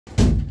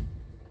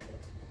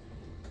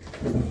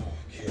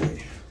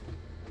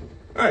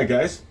Alright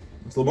guys,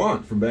 it's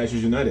Lamont from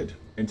Bashers United,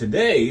 and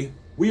today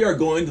we are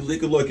going to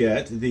take a look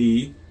at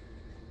the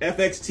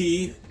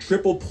FXT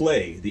triple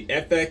play, the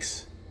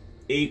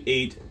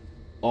FX88R.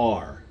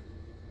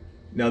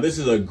 Now this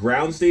is a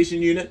ground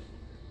station unit.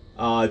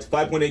 It's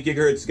 5.8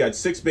 gigahertz, it's got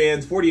 6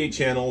 bands, 48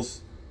 channels,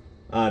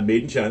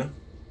 made in China.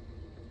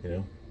 You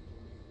know,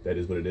 that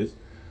is what it is.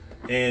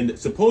 And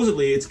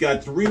supposedly it's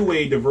got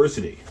 3-way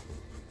diversity.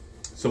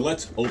 So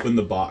let's open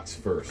the box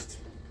first.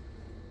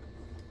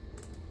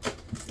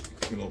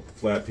 A little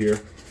flap here.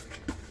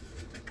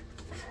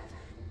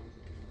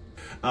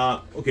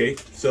 Okay,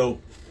 so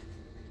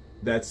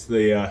that's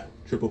the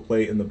triple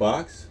play in the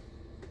box.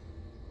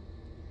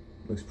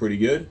 Looks pretty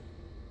good.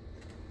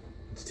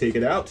 Let's take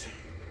it out.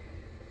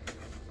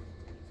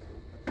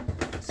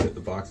 Set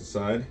the box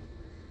aside.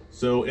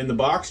 So in the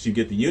box you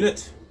get the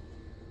unit.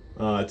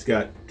 It's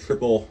got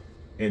triple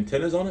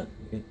antennas on it.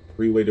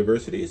 3-way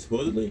diversity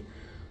supposedly.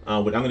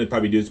 What I'm going to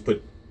probably do is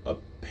put a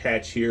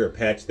patch here, a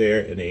patch there,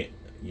 and a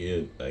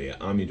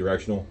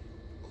omnidirectional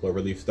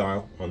cloverleaf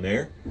style on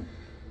there.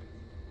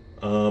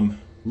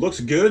 Looks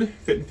good.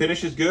 Fit and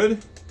finish is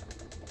good.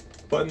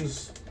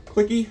 Buttons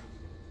clicky.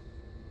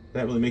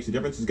 That really makes a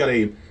difference. It's got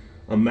a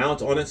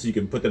mount on it, so you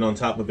can put that on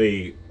top of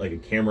a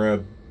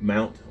camera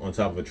mount on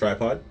top of a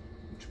tripod,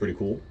 which is pretty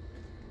cool.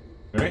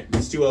 All right,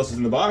 let's see what else is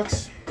in the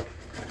box.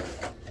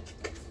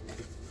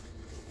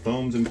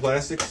 Foams and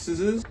plastics.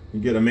 You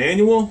get a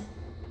manual.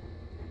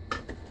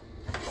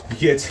 You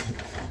get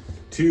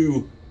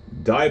 2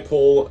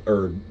 dipole,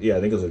 or yeah,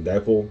 I think those are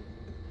dipole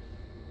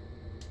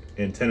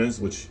antennas,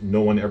 which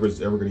no one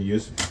is ever going to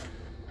use.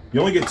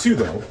 You only get 2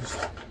 though.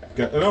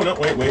 No,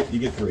 wait, you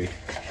get 3.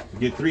 You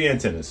get 3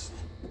 antennas.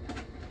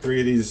 3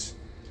 of these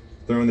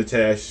throw in the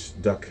tash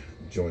duck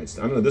joints.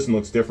 I don't know, this one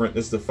looks different.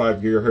 This is the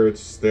 5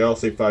 gigahertz. They all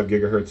say 5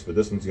 gigahertz, but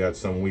this one's got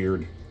some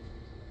weird,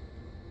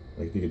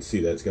 like you can see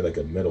that it's got like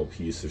a metal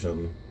piece or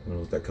something. I don't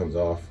know if that comes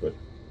off, but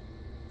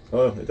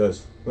oh, it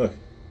does. Look,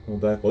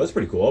 hold that. Well, that's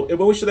pretty cool. I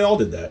wish they all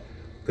did that,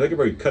 because I could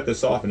probably cut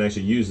this off and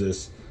actually use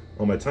this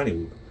on my tiny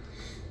whoop.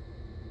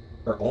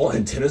 Are all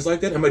antennas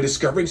like that? Am I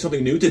discovering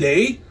something new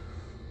today?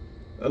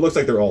 It looks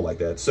like they're all like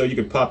that. So you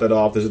can pop that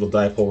off. There's a little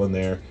dipole in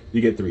there.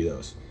 You get 3 of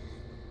those.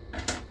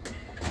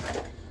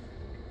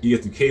 You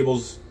get some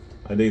cables.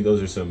 I think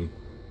those are some,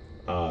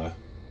 I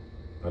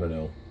don't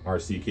know,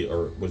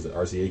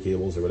 RCA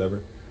cables or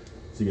whatever.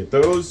 So you get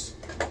those,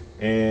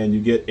 and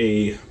you get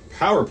a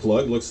power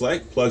plug. Looks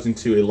like plugs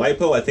into a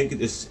LiPo. I think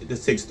this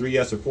takes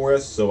 3S or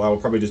 4S, so I will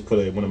probably just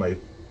put one of my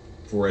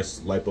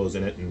 4S LiPos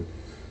in it and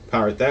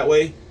power it that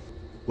way.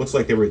 Looks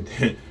like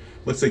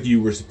looks like you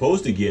were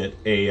supposed to get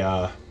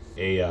a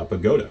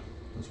pagoda.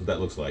 That's what that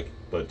looks like.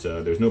 But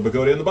there's no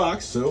pagoda in the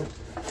box, so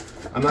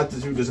I'm not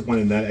too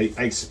disappointed in that.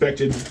 I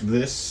expected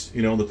this,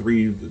 you know, the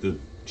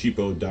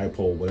cheapo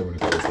dipole, whatever you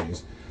call those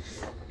things.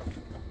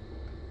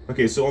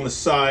 Okay, so on the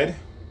side,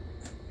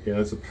 yeah,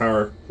 that's a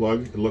power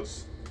plug. It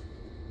looks,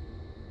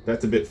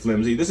 that's a bit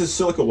flimsy. This is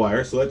silica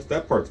wire, so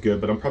that part's good,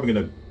 but I'm probably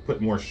gonna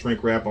put more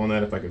shrink wrap on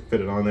that if I can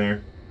fit it on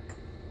there,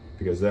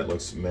 because that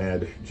looks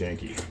mad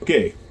janky.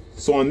 Okay,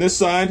 so on this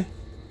side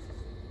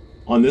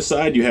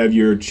you have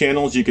your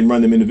channels. You can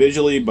run them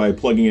individually by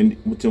plugging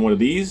into one of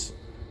these,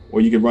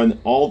 or you can run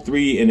all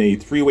 3 in a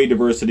 3-way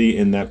diversity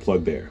in that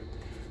plug there.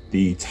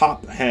 The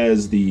top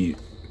has each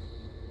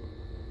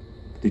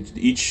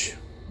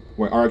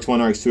RX1,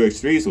 RX2,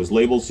 RX3, so it's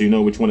labeled so you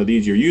know which one of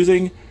these you're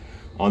using.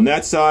 On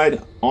that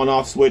side,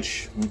 on-off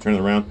switch. Let me turn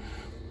it around.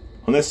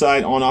 On this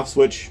side, on-off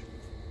switch.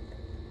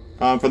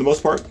 For the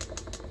most part,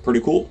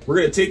 pretty cool. We're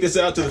going to take this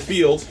out to the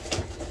field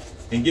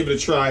and give it a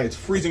try. It's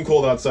freezing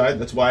cold outside.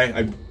 That's why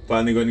I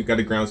finally got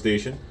a ground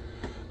station.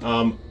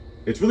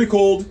 It's really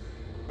cold.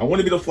 I want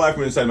to be able to fly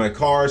from inside my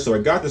car, so I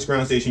got this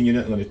ground station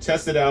unit. I'm going to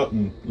test it out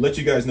and let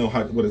you guys know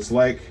what it's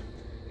like.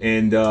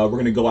 And we're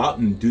going to go out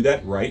and do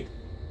that right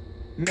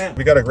now.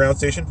 We got a ground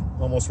station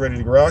almost ready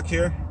to rock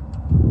here.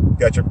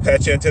 Got your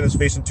patch antennas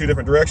facing 2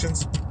 different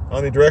directions.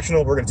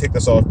 Omnidirectional. We're going to take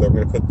this off though.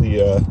 We're going to put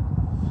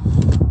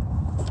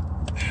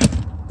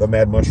the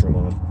Mad Mushroom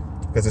on,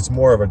 because it's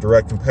more of a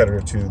direct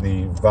competitor to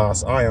the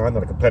Voss Ion.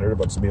 Not a competitor,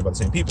 but it's made by the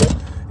same people,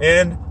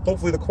 and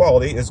hopefully the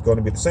quality is going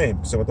to be the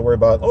same, so we don't have to worry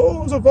about, oh,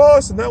 it was a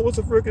Voss and that was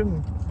a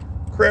freaking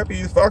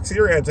crappy Fox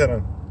ear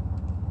antenna,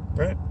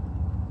 right?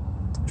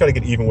 Try to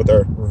get even with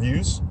our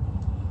reviews.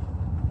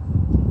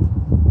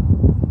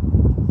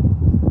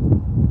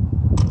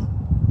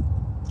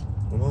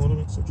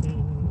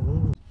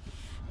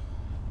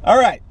 All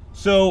right,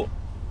 so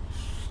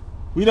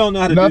we don't know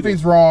how to do this.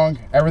 Nothing's wrong.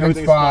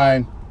 Everything's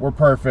fine. We're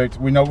perfect.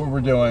 We know what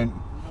we're doing.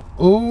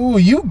 Ooh,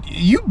 you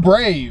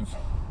brave.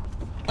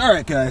 All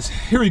right, guys,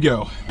 here we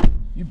go.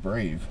 You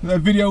brave. That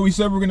video we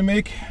said we're gonna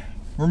make,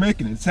 we're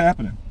making it. It's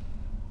happening.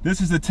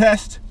 This is the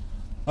test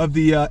of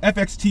the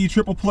FXT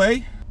triple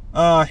play.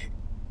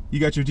 You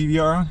got your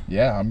DVR on?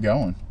 Yeah, I'm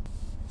going.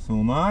 So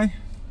am I.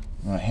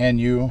 I'm gonna hand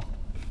you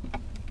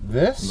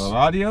this. The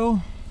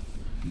audio.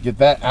 Get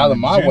that out of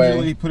my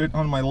way. Put it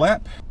on my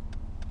lap.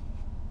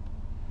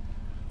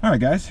 All right,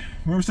 guys.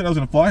 Whoever said I was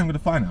gonna fly, I'm gonna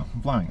fly now.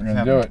 I'm flying. We're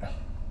gonna do it.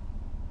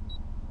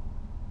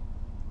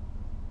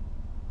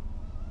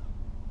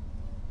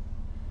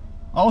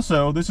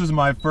 Also, this is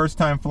my first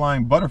time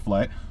flying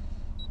butterfly.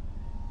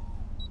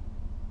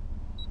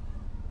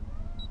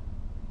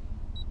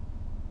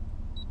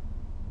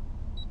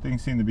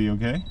 Things seem to be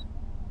okay.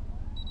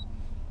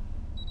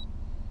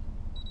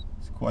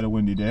 It's quite a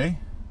windy day.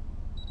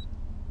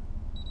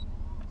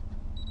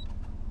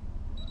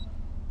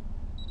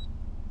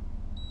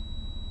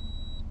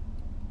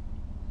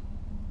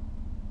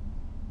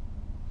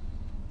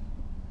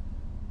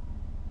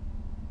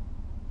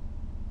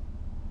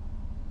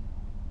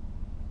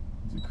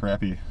 It's a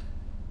crappy.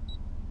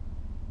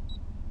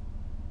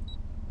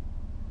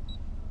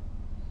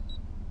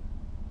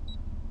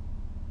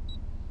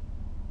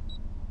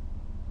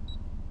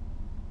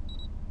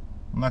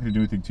 I'm not going to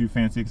do anything too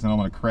fancy because I don't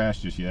want to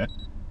crash just yet.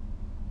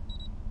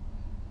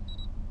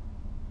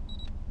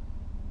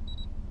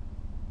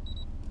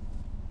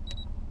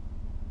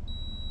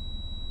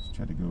 Let's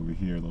try to go over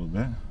here a little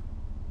bit.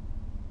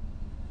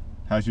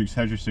 How's your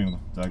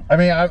signal, Doug? I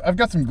mean, I've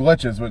got some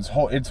glitches, but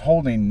it's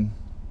holding.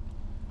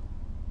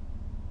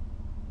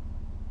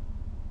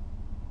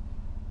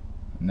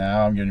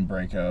 Now I'm getting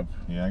breakup.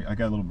 Yeah, I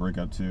got a little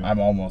breakup too. I'm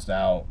almost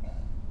out.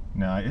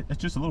 No,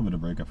 it's just a little bit of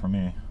breakup for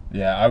me.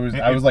 Yeah, I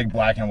was like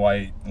black and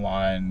white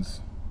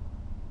lines.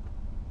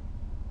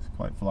 It's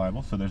quite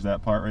flyable. So there's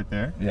that part right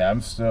there. Yeah,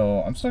 I'm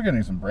still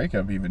getting some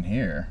breakup even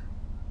here.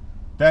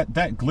 That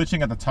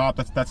glitching at the top,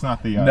 that's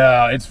not the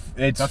no,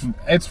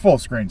 it's full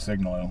screen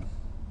signal.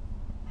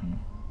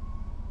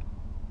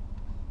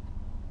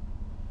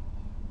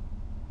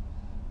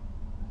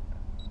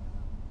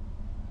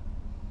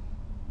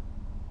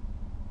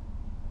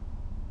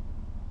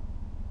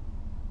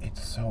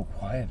 It's so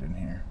quiet in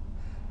here.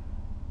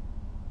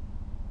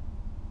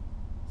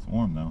 It's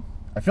warm though.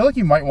 I feel like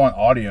you might want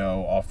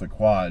audio off the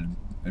quad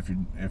if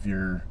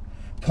you're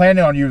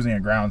planning on using a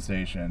ground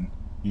station.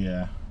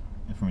 Yeah,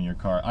 from your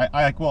car. I'm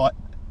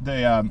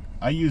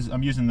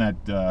using that.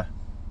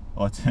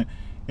 Well,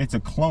 it's a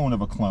clone of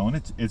a clone.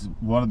 It's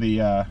one of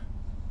the.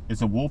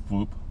 It's a Wolf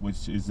Whoop,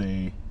 which is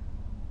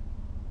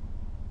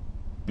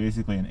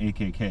basically an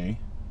AKK.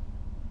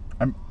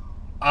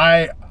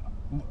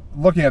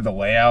 Looking at the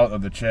layout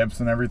of the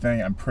chips and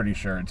everything, I'm pretty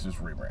sure it's just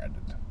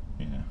rebranded.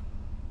 Yeah.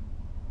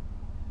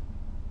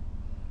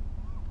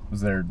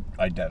 Because they're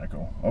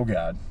identical. Oh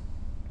god.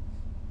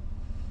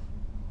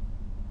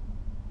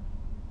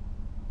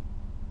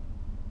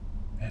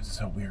 It's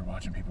so weird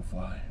watching people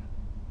fly.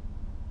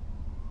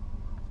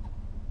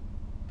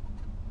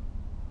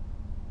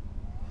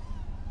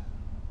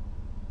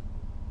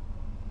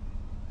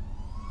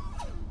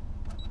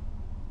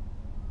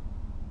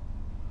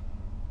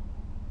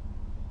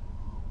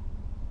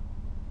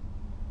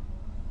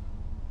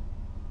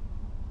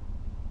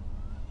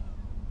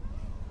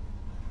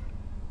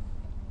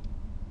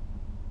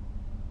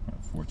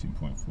 At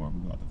 14.4, we'll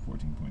go out to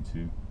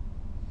 14.2.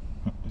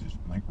 It's just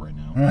like right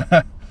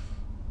now.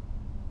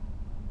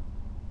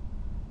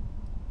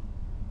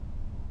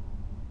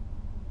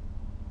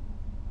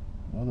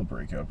 Well, the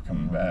breakup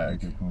coming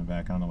back. Coming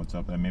back. I don't know what's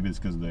up there. Maybe it's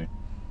because of the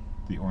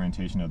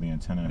orientation of the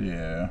antenna.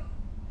 Yeah.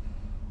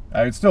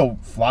 It's still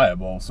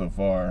flyable so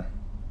far.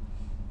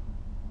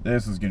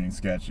 This is getting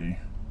sketchy.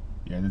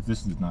 Yeah,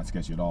 this is not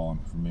sketchy at all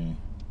for me.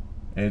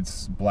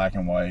 It's black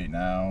and white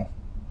now.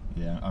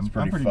 Yeah, I'm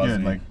pretty fuzzy.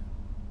 good. Like,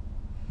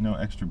 no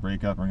extra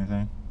breakup or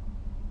anything.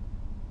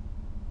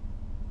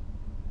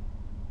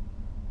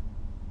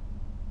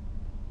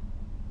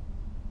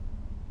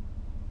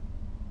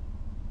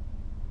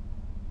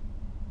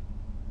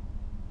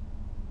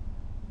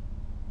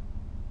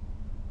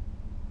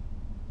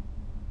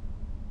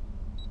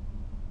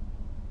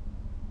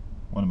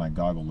 One of my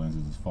goggle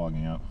lenses is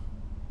fogging up.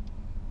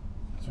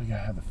 So you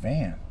gotta have the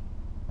fan.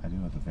 I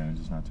do have the fan, it's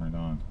just not turned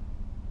on.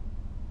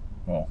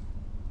 Well,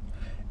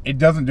 it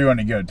doesn't do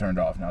any good turned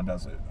off now,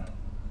 does it?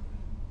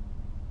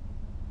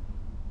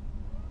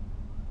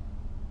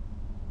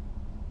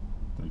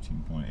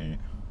 .8.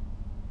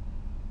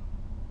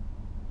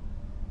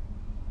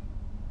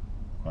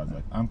 Quad's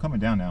like, I'm coming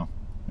down now.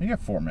 You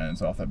got 4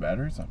 minutes off that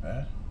battery, it's not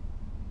bad.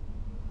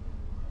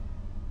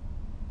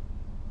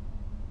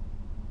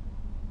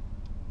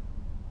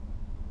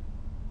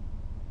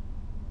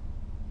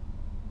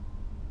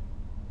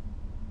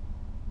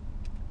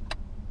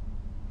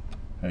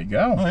 There you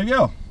go. Oh, there you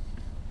go.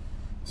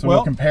 So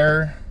we'll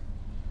compare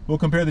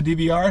the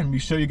DVR and we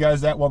show you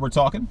guys that while we're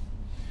talking.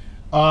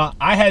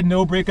 I had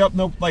no breakup,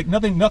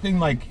 nothing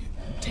like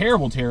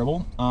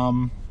terrible.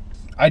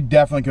 I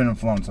definitely couldn't have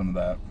flown some of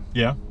that.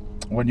 Yeah.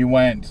 When you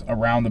went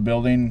around the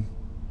building,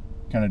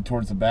 kind of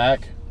towards the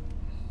back,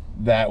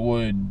 that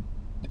would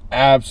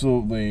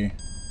absolutely.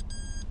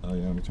 Oh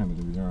yeah, let me turn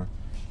the DVR.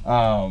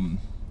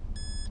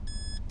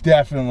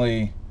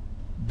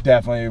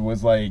 Definitely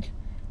was like,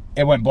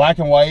 it went black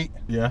and white.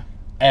 Yeah.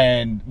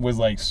 And was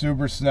like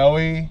super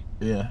snowy.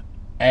 Yeah.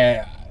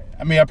 And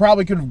I mean, I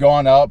probably could have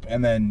gone up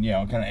and then, you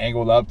know, kind of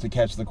angled up to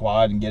catch the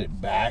quad and get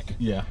it back.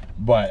 Yeah.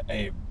 But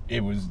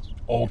it was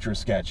ultra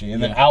sketchy.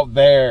 And then out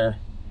there,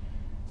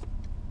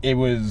 it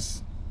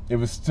was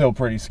still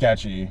pretty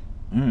sketchy.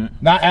 Mm.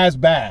 Not as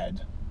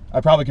bad,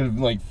 I probably could have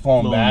like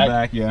flown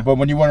back. Yeah. But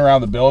when you went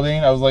around the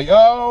building, I was like,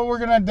 oh, we're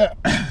gonna.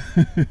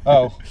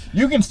 Oh,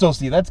 you can still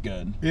see. That's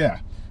good. Yeah.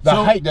 The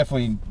height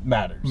definitely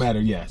matters.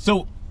 Yeah.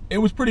 So it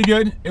was pretty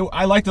good.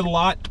 I liked it a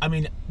lot. I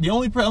mean, the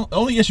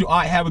only issue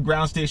I have with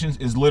ground stations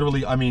is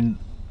literally, I mean,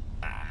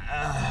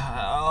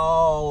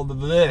 all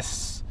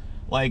this.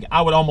 Like,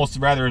 I would almost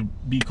rather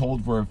be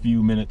cold for a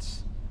few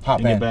minutes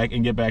and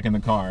get back in the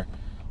car,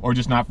 or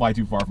just not fly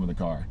too far from the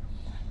car.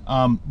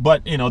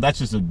 But you know, that's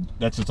just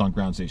on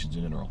ground stations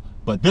in general.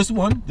 But this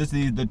one,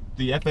 the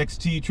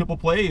FXT triple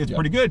play is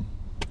pretty good.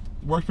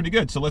 It works pretty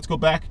good. So let's go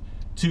back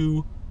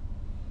to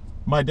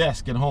my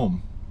desk at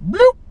home.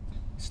 Bloop!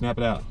 Snap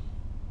it out.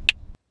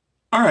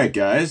 All right,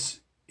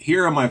 guys.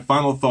 Here are my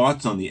final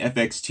thoughts on the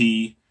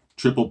FXT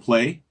triple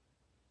play.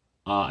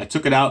 I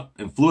took it out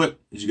and flew it,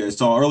 as you guys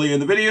saw earlier in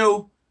the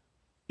video.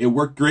 It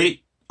worked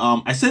great.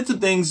 I said some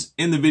things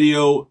in the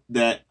video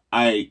that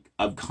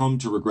I've come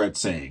to regret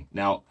saying.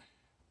 Now,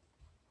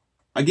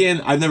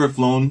 again, I've never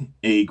flown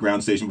a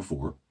ground station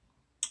before,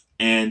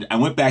 and I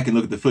went back and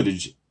looked at the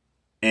footage,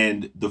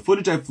 and the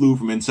footage I flew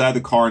from inside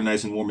the car,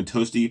 nice and warm and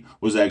toasty,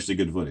 was actually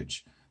good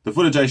footage. The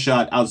footage I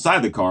shot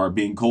outside the car,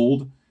 being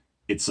cold,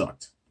 it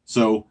sucked.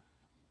 So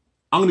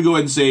I'm going to go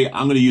ahead and say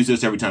I'm going to use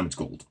this every time it's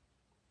cold.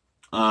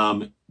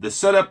 The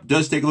setup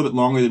does take a little bit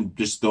longer than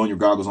just throwing your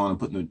goggles on and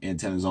putting the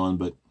antennas on,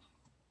 but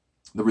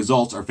the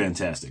results are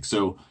fantastic.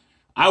 So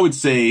I would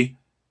say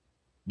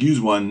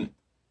use one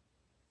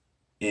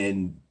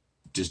and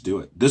just do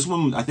it. This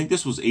one, I think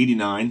this was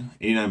 89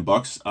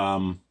 bucks.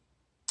 I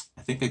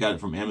think I got it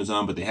from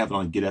Amazon, but they have it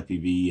on Get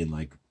FPV and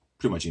like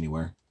pretty much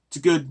anywhere. It's a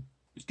good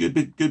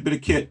bit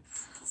of kit.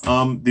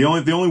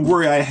 The only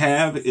worry I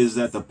have is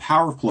that the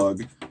power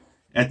plug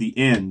at the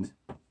end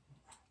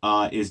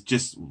is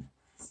just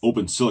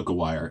open silica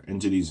wire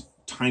into these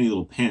tiny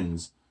little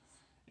pins,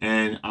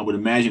 and I would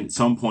imagine at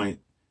some point,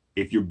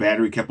 if your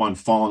battery kept on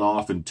falling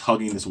off and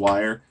tugging this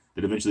wire,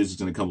 that eventually this is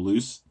going to come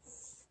loose.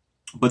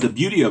 But the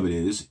beauty of it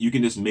is you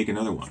can just make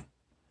another one.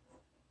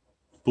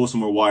 Pull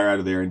some more wire out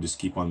of there and just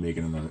keep on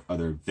making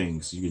other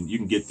things. You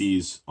can get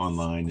these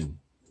online and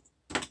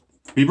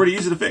be pretty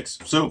easy to fix.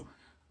 So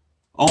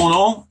all in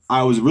all,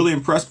 I was really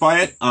impressed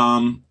by it.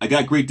 I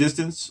got great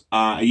distance.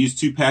 I used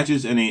 2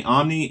 patches and a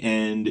Omni,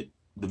 and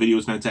the video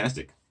was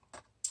fantastic.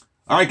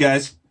 All right,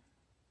 guys.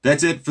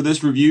 That's it for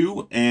this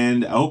review,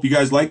 and I hope you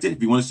guys liked it.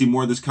 If you want to see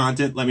more of this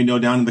content, let me know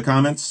down in the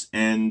comments.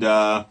 And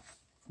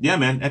yeah,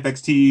 man,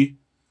 FXT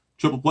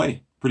triple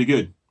play, pretty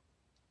good.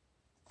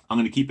 I'm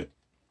going to keep it.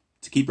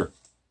 It's a keeper.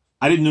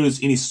 I didn't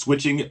notice any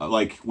switching,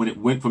 like when it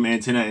went from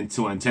antenna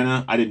to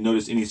antenna. I didn't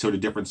notice any sort of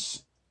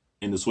difference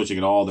in the switching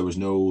at all. There was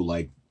no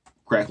like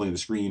crackling of the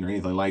screen or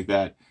anything like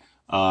that.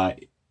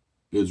 It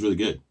was really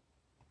good.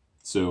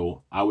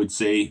 So I would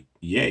say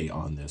yay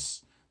on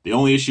this. The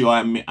only issue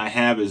I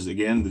have is,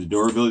 again, the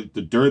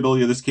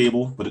durability of this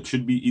cable, but it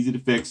should be easy to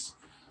fix.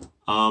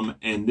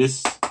 And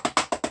this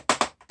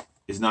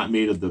is not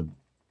made of the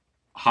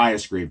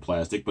highest grade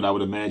plastic, but I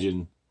would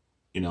imagine,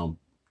 you know,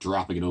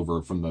 dropping it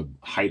over from the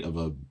height of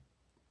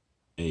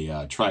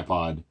a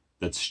tripod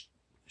that's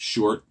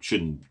short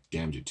shouldn't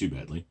damage it too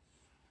badly.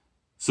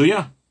 So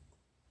yeah.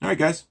 All right,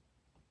 guys.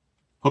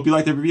 Hope you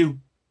liked the review.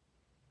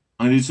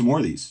 I'm going to do some more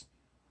of these.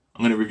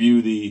 I'm going to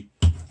review the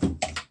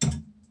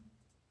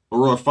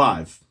Aurora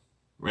 5,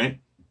 right?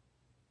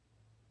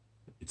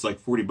 It's like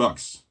 40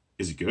 bucks.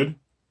 Is it good?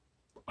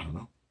 I don't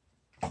know.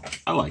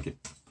 I like it.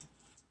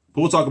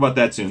 But we'll talk about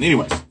that soon.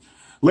 Anyways,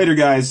 later,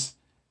 guys.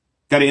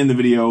 Got to end the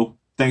video.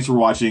 Thanks for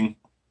watching.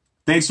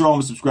 Thanks to all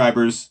my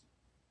subscribers.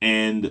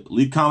 And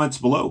leave comments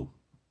below.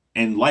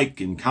 And like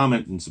and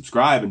comment and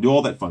subscribe and do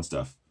all that fun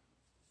stuff.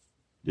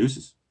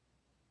 Deuces.